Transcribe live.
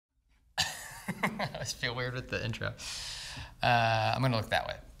I feel weird with the intro. I'm gonna look that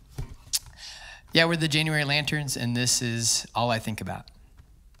way. Yeah, we're the January Lanterns, and this is All I Think About.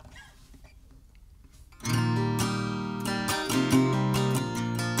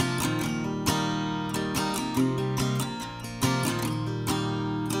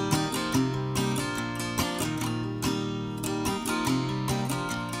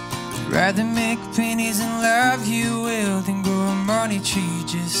 Rather make pennies and love you will than grow a money tree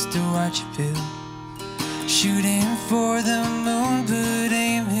just to watch you build. Shooting for the moon but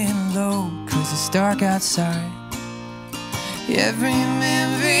aiming low, 'cause it's dark outside. Every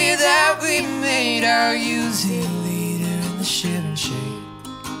memory that we made, I'll use it later in the shivering shade.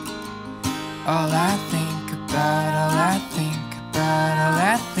 All I think about, all I think about, all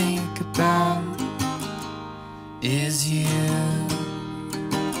I think about is you.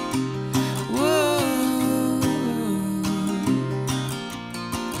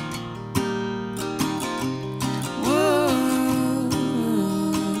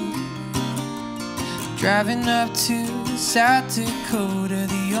 Driving up to South Dakota,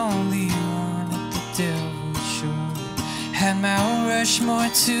 the only one at the Devil's Shore. Had Mount Rushmore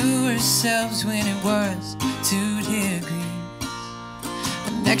to ourselves when it was 2 degrees.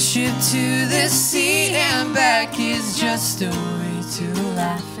 The next trip to the sea and back is just a way to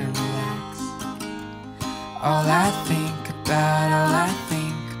laugh and relax. All I think about, all I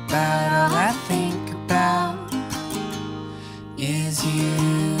think about, all I think about is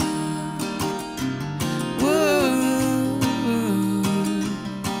you.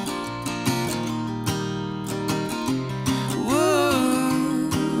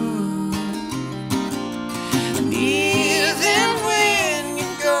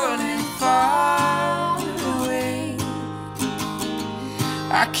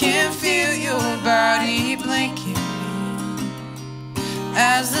 I can feel your body blinking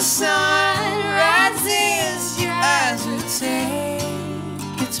as the sun rises. Your eyes will take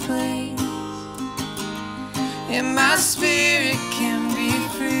its place, and my spirit can be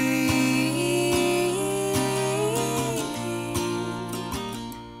free.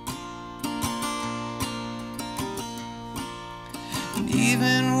 And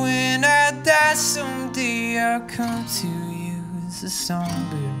even when I die someday, I'll come to you as a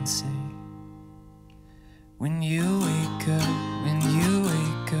songbird sing. When you wake up, when you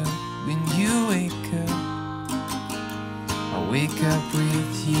wake up, when you wake up, I'll wake up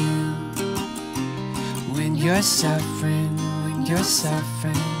with you. When you're suffering, when you're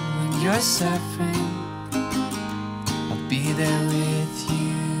suffering, when you're suffering, I'll be there with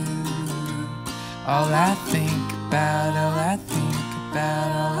you. All I think about, all I think about,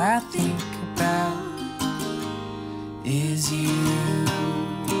 all I think about is you.